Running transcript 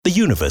The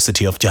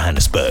University of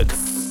Johannesburg.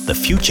 The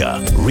future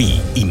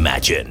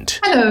reimagined.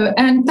 Hello,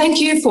 and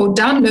thank you for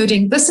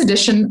downloading this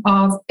edition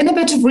of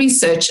Innovative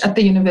Research at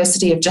the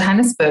University of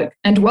Johannesburg.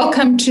 And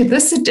welcome to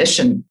this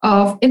edition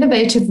of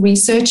Innovative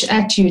Research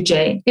at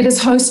UJ. It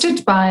is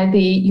hosted by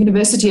the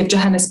University of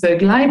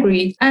Johannesburg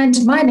Library,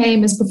 and my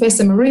name is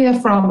Professor Maria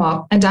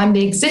Fraumark, and I'm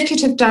the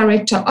Executive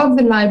Director of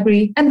the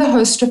Library and the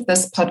host of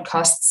this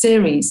podcast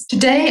series.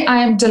 Today, I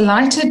am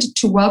delighted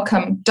to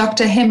welcome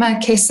Dr. Hema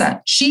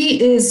Kesa.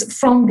 She is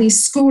from the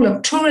School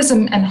of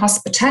Tourism and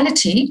Hospitality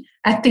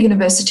at the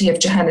University of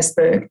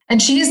Johannesburg,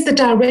 and she is the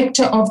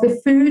director of the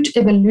Food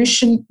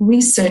Evolution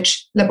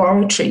Research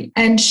Laboratory.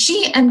 And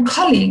she and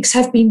colleagues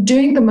have been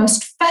doing the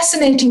most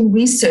fascinating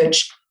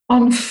research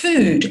on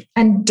food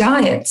and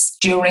diets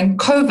during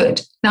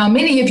COVID. Now,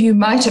 many of you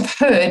might have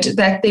heard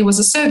that there was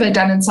a survey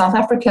done in South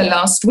Africa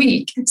last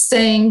week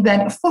saying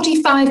that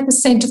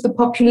 45% of the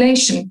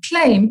population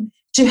claim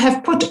to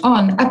have put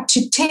on up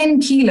to 10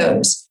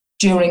 kilos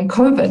during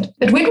COVID.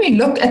 But when we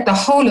look at the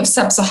whole of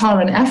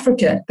sub-Saharan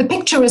Africa, the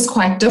picture is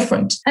quite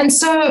different. And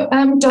so,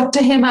 Dr.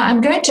 Hema,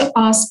 I'm going to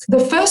ask the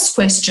first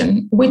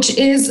question, which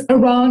is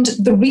around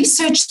the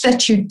research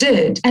that you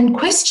did and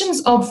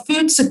questions of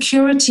food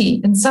security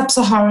in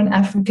sub-Saharan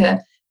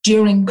Africa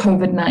during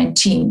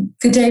COVID-19.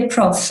 Good day,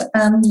 Prof.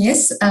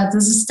 Yes,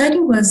 the study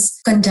was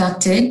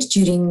conducted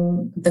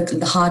during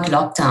the hard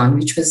lockdown,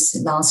 which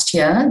was last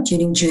year,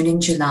 during June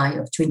and July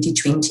of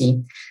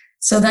 2020.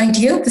 So the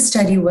idea of the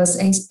study was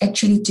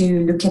actually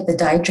to look at the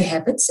dietary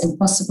habits and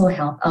possible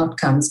health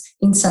outcomes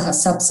in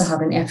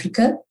sub-Saharan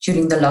Africa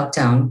during the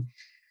lockdown.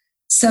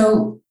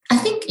 So I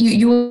think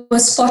you were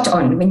spot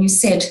on when you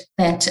said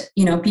that,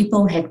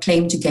 people had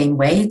claimed to gain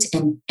weight,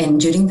 and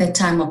during that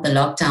time of the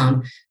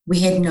lockdown,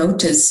 we had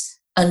noticed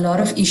a lot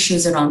of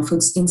issues around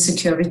food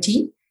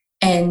insecurity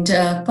and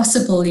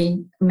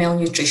possibly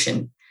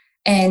malnutrition.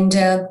 And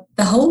the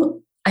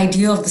whole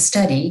idea of the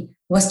study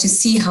was to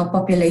see how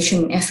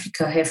population in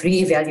Africa have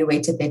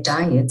reevaluated their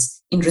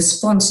diets in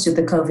response to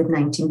the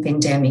COVID-19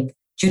 pandemic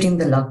during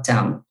the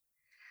lockdown.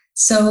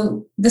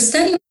 So the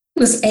study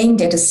was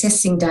aimed at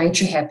assessing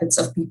dietary habits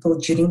of people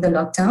during the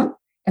lockdown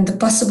and the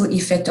possible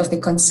effect of the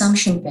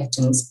consumption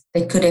patterns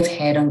they could have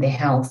had on their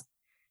health.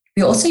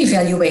 We also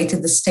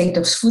evaluated the state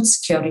of food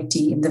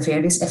security in the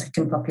various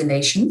African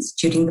populations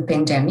during the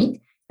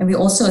pandemic, and we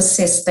also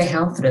assessed the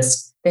health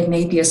risks that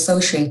may be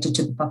associated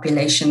to the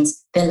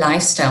populations, their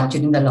lifestyle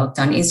during the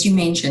lockdown. As you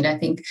mentioned, I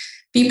think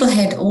people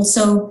had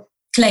also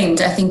claimed,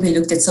 I think we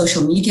looked at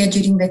social media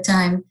during that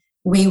time,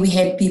 where we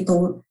had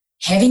people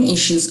having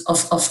issues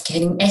of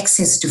getting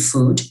access to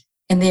food.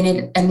 And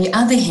then on the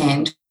other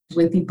hand,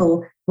 where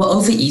people were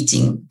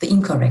overeating the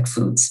incorrect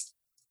foods.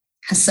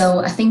 So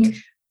I think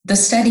the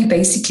study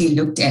basically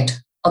looked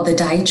at the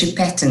dietary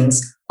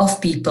patterns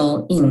of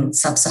people in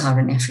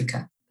sub-Saharan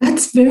Africa.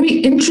 That's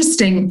very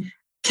interesting.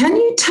 Can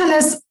you tell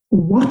us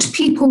what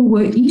people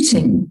were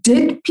eating?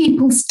 Did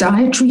people's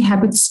dietary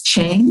habits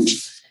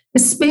change,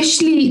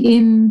 especially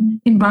in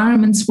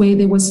environments where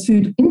there was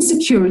food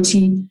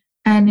insecurity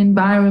and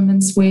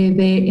environments where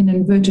there, in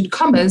inverted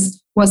commas,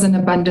 was an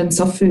abundance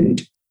of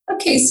food?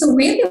 Okay, so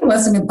where there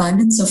was an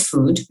abundance of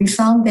food, we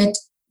found that,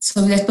 so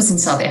that was in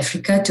South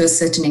Africa to a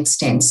certain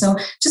extent. So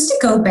just to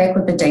go back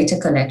with the data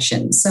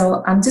collection.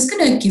 So I'm just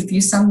going to give you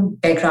some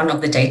background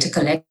of the data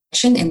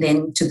collection and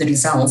then to the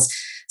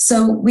results.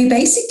 So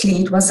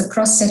it was a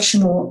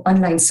cross-sectional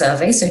online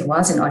survey, so it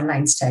was an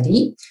online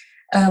study.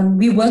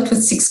 We worked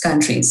with 6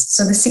 countries.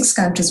 So the 6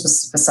 countries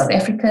were South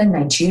Africa,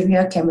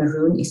 Nigeria,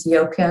 Cameroon,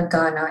 Ethiopia,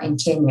 Ghana, and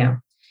Kenya.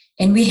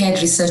 And we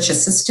had research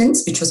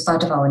assistants, which was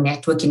part of our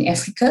network in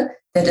Africa,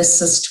 that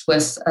assist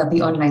with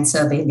the online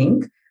survey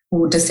link,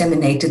 who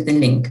disseminated the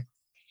link.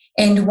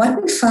 And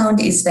what we found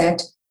is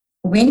that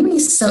when we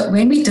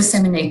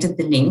disseminated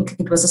the link,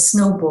 it was a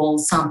snowball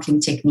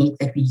sampling technique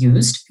that we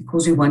used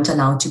because we weren't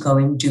allowed to go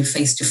and do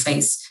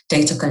face-to-face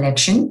data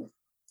collection.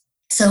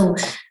 So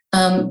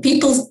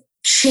people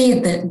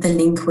shared the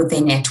link with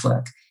their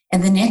network.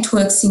 And the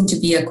network seemed to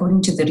be,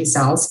 according to the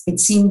results, it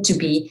seemed to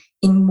be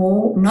we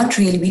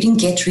didn't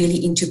get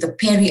really into the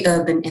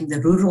peri-urban and the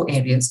rural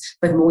areas,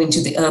 but more into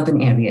the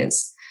urban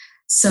areas.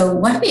 So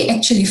what we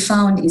actually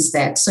found is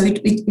that,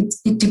 it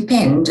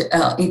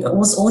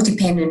was all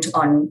dependent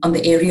on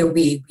the area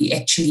we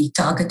actually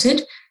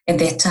targeted at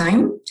that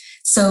time.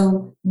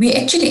 So we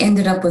actually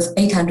ended up with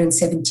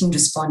 817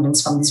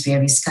 respondents from these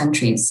various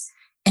countries.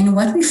 And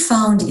what we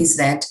found is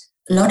that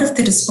a lot of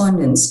the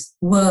respondents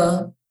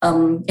were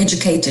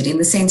educated in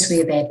the sense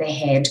where they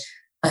had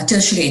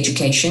tertiary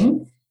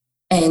education,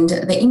 and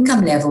the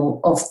income level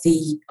of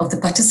the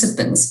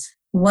participants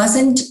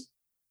wasn't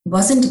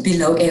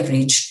below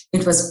average.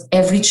 It was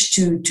average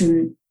so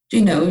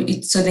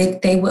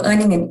they were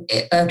earning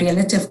a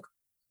relative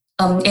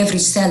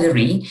average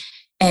salary.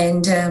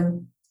 And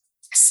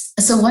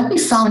so what we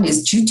found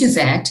is, due to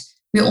that,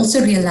 we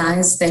also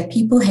realized that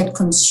people had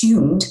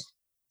consumed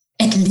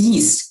at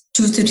least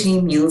 2 to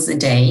 3 meals a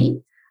day.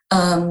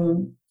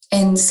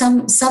 And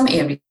some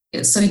areas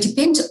so it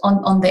depends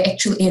on the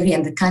actual area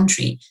and the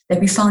country that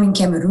we found in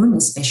Cameroon,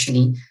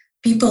 especially.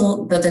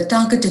 People, the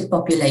targeted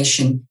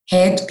population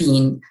had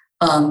been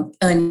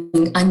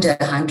earning under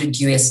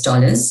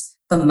 $100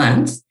 per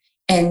month,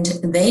 and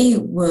they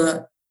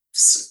were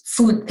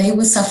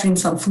suffering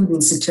from food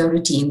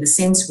insecurity in the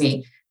sense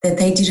where that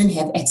they didn't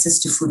have access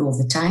to food all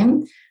the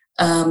time.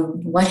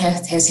 What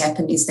has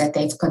happened is that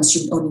they've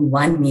consumed only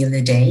one meal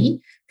a day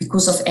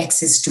because of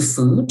access to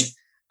food,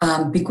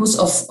 because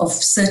of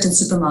certain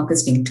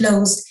supermarkets being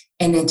closed,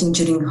 and I think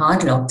during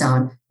hard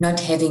lockdown,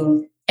 not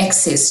having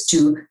access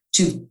to.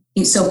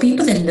 So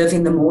people that live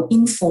in the more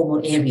informal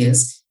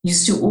areas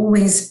used to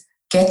always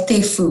get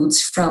their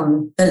foods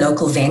from the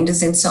local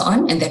vendors and so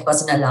on, and that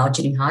wasn't allowed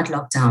during hard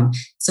lockdown.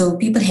 So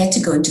people had to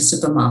go into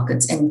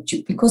supermarkets, and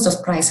because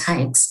of price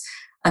hikes,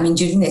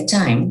 during that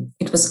time,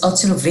 it was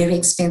also very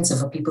expensive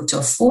for people to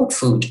afford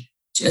food,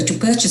 to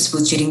purchase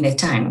food during that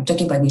time. I'm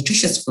talking about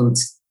nutritious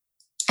foods.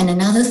 And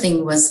another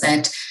thing was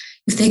that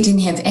if they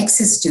didn't have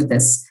access to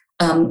this,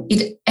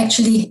 it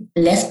actually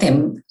left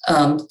them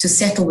to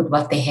settle with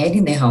what they had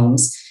in their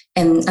homes.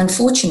 And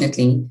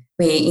unfortunately,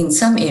 where in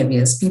some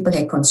areas, people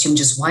had consumed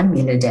just one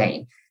meal a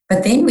day.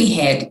 But then we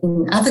had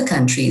in other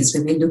countries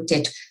where we looked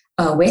at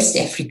West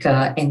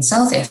Africa and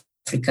South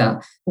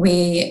Africa,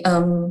 where,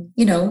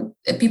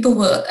 people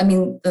were,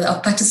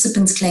 our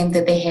participants claimed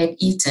that they had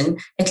eaten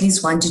at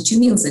least 1 to 2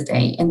 meals a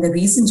day. And the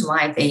reasons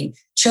why they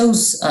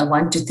chose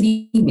 1 to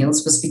 3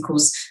 meals was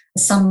because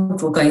some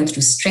were going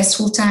through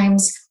stressful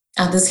times,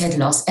 others had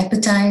lost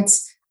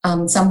appetites,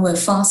 some were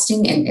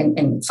fasting.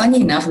 And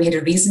funny enough, we had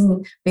a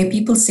reason where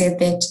people said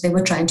that they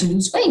were trying to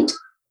lose weight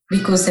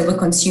because they were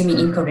consuming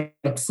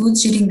incorrect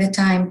foods during the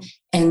time,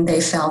 and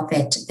they felt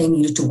that they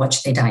needed to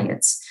watch their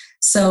diets.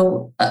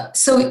 So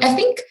I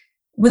think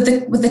with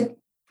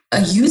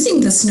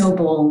using the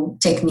snowball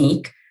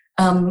technique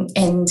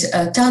and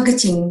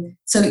targeting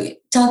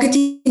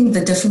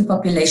the different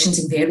populations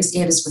in various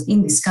areas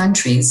within these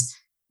countries,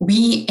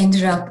 we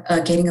ended up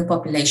getting a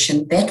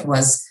population that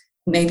was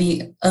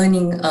maybe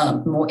earning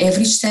a more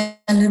average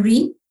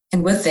salary,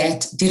 and with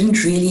that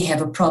didn't really have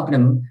a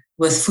problem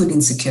with food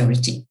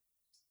insecurity.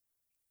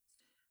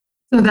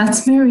 So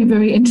that's very,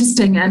 very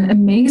interesting and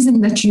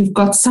amazing that you've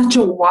got such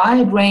a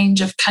wide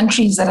range of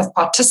countries that have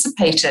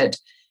participated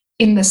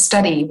in the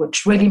study,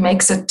 which really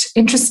makes it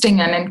interesting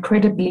and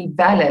incredibly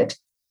valid.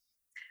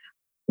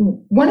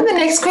 One of the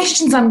next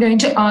questions I'm going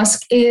to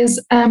ask is,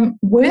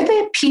 were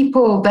there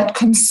people that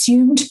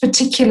consumed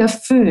particular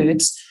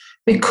foods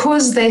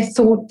because they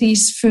thought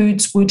these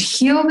foods would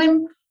heal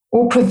them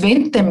or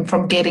prevent them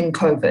from getting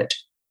COVID?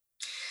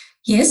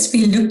 Yes,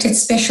 we looked at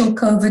special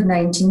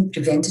COVID-19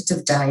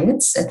 preventative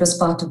diets. That was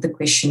part of the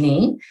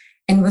questionnaire.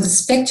 And with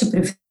respect to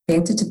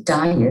preventative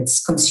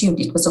diets consumed,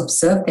 it was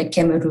observed that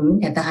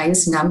Cameroon had the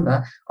highest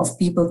number of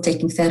people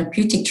taking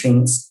therapeutic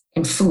drinks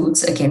and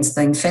foods against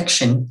the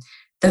infection.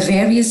 The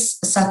various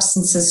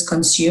substances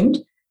consumed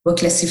were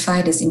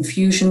classified as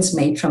infusions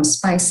made from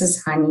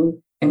spices, honey,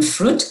 and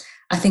fruit.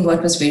 I think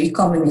what was very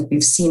common that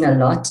we've seen a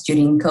lot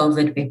during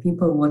COVID, where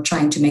people were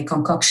trying to make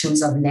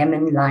concoctions of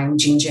lemon, lime,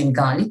 ginger, and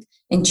garlic,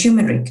 and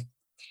turmeric.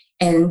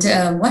 And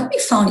what we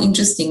found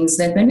interesting is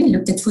that when we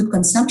looked at food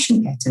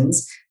consumption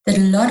patterns, that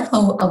a lot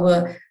of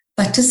our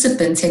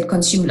participants had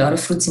consumed a lot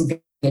of fruits and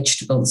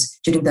vegetables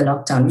during the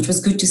lockdown, which was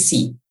good to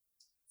see.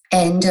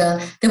 And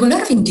there were a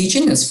lot of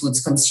indigenous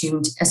foods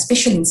consumed,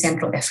 especially in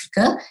Central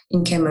Africa,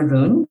 in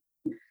Cameroon.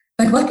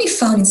 But what we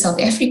found in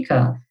South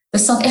Africa, the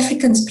South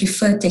Africans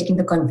preferred taking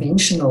the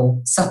conventional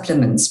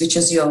supplements, which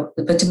is your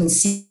vitamin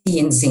C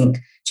and zinc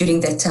during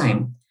that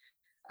time.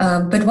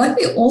 But what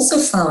we also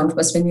found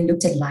was when we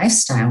looked at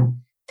lifestyle,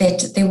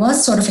 that there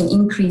was sort of an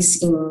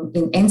increase in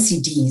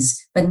NCDs,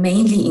 but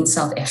mainly in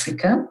South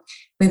Africa,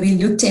 where we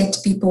looked at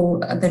people,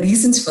 the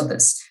reasons for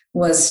this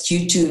was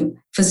due to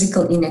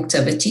physical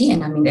inactivity,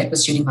 and that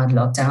was during hard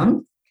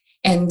lockdown,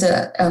 and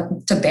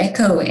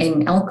tobacco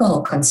and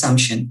alcohol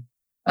consumption,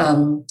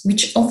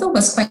 which although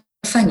was quite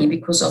funny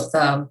because of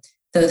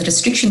the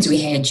restrictions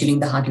we had during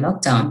the hard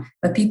lockdown,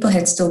 but people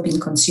had still been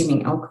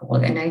consuming alcohol.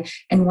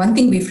 And one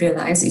thing we've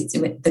realized is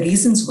the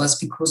reasons was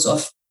because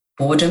of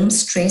boredom,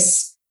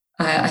 stress.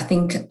 I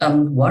think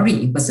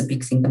worry was a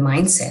big thing, the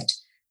mindset.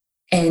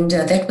 And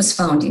that was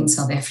found in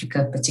South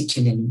Africa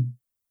particularly.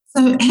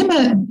 So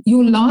Emma,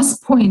 your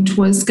last point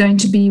was going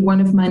to be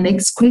one of my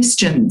next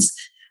questions.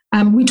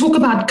 We talk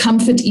about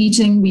comfort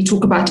eating, we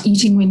talk about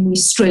eating when we're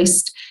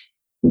stressed.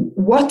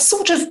 What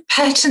sort of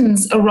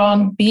patterns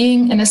around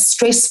being in a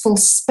stressful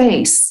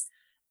space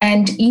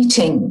and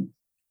eating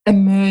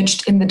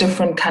emerged in the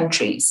different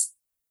countries?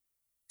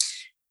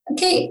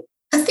 Okay,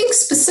 I think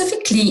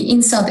specifically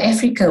in South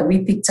Africa, we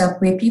picked up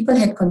where people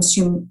had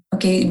consumed,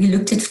 we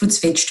looked at fruits,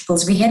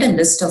 vegetables. We had a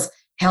list of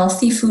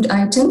healthy food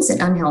items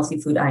and unhealthy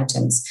food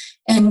items.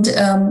 And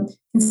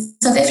in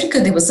South Africa,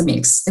 there was a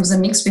mix. There was a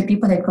mix where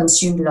people had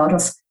consumed a lot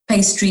of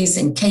pastries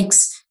and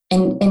cakes.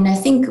 And I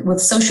think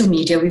with social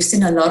media, we've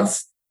seen a lot of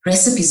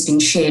recipes being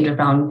shared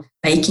around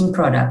baking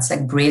products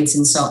like breads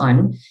and so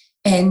on.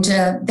 And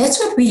that's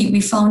what we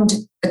found.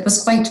 It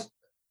was quite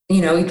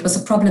it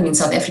was a problem in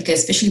South Africa,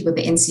 especially with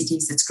the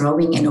NCDs that's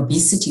growing and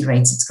obesity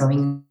rates that's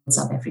growing in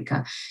South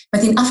Africa.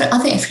 But in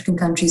other African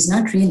countries,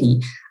 not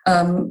really.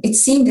 It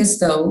seemed as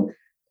though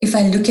if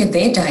I look at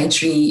their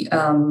dietary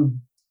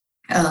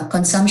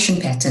consumption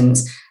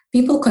patterns,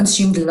 people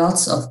consumed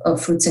lots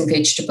of fruits and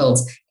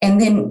vegetables.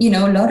 And then,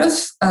 a lot of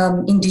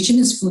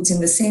indigenous foods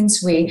in the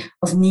sense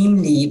of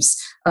neem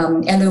leaves,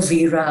 aloe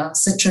vera,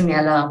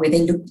 citronella, where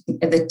they look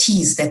at the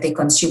teas that they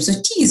consume. So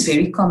tea is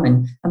very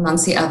common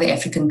amongst the other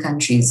African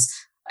countries,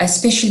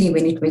 especially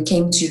when it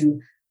came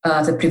to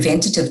the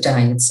preventative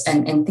diets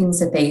and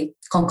things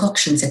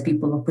concoctions that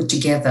people will put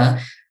together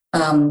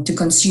to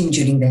consume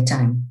during their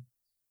time.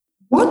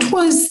 What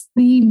was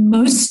the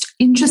most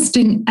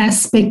interesting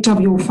aspect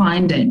of your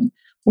finding?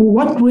 Or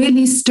what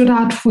really stood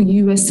out for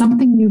you as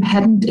something you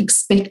hadn't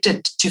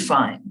expected to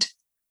find?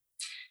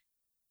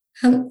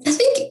 I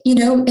think,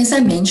 as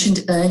I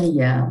mentioned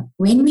earlier,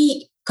 when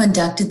we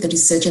conducted the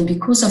research, and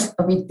because of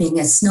it being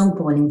a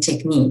snowballing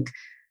technique,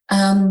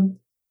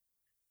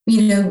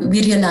 we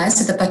realized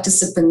that the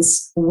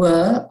participants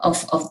were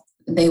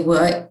they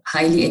were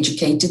highly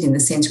educated in the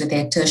sense with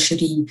their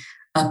tertiary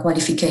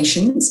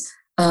qualifications.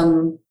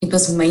 It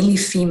was mainly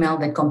female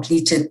that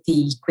completed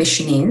the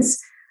questionnaires.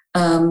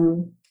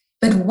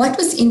 But what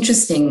was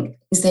interesting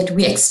is that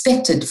we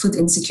expected food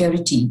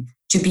insecurity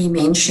to be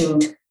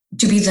mentioned,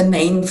 to be the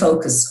main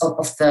focus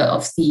of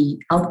the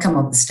outcome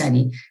of the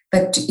study.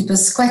 But it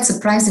was quite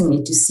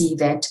surprisingly to see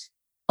that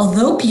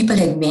although people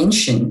had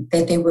mentioned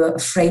that they were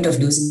afraid of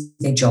losing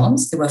their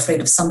jobs, they were afraid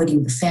of somebody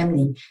in the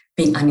family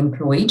being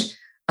unemployed,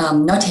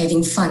 not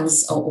having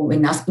funds or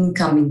enough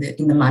income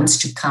in the months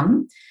to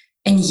come,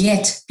 and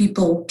yet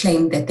people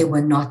claimed that they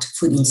were not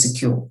food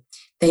insecure.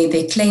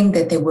 They claimed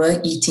that they were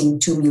eating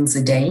 2 meals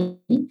a day.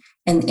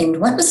 And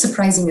what was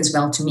surprising as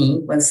well to me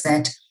was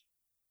that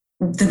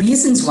the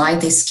reasons why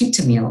they skipped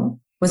a meal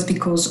was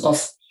because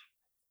of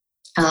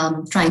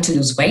trying to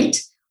lose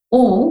weight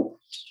or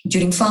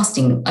during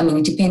fasting. I mean,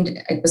 it depended.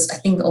 It was, I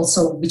think,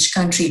 also which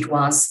country it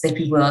was that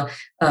we were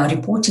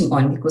reporting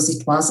on, because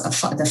it was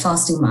the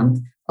fasting month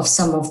of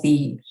some of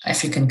the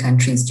African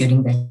countries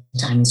during that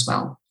time as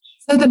well.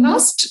 So the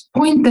last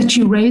point that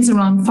you raise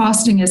around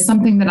fasting is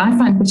something that I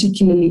find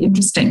particularly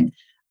interesting.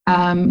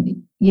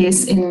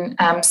 Yes, in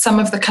some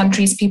of the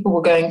countries, people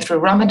were going through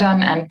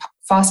Ramadan and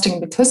fasting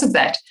because of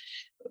that.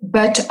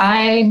 But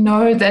I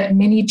know that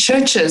many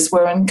churches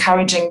were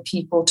encouraging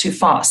people to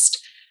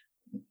fast.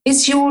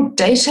 Is your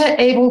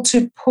data able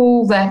to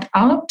pull that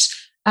out?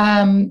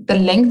 The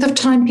length of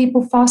time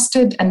people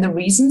fasted and the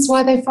reasons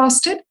why they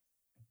fasted?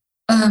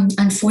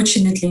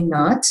 Unfortunately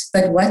not.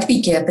 But what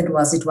we gathered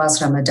was it was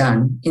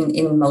Ramadan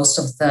in most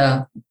of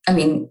the,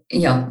 in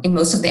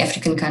most of the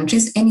African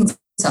countries and in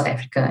South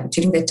Africa.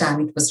 During that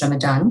time, it was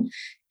Ramadan.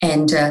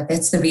 And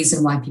that's the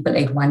reason why people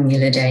ate 1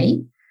 meal a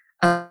day.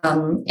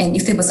 And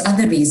if there was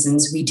other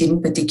reasons, we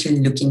didn't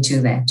particularly look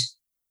into that.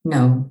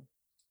 No.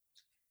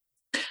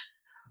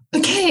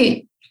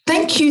 Okay.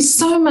 Thank you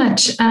so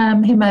much,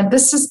 Hema.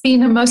 This has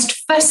been a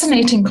most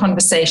fascinating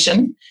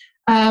conversation.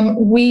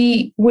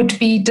 We would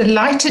be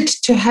delighted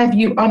to have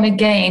you on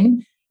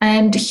again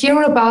and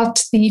hear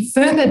about the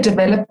further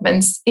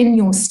developments in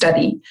your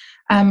study.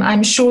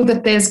 I'm sure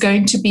that there's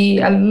going to be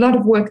a lot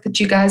of work that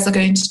you guys are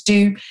going to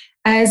do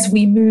as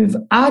we move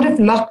out of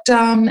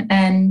lockdown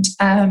and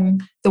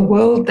the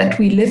world that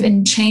we live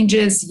in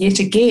changes yet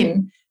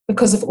again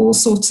because of all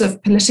sorts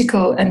of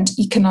political and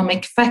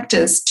economic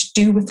factors to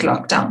do with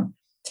lockdown.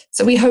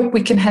 So we hope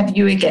we can have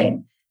you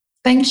again.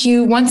 Thank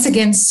you once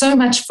again so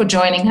much for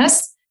joining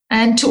us.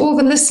 And to all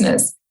the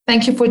listeners,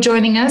 thank you for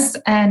joining us.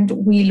 And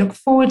we look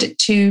forward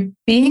to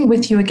being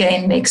with you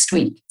again next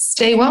week.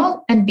 Stay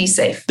well and be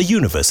safe. The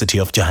University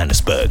of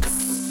Johannesburg.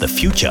 The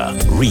future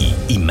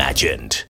reimagined.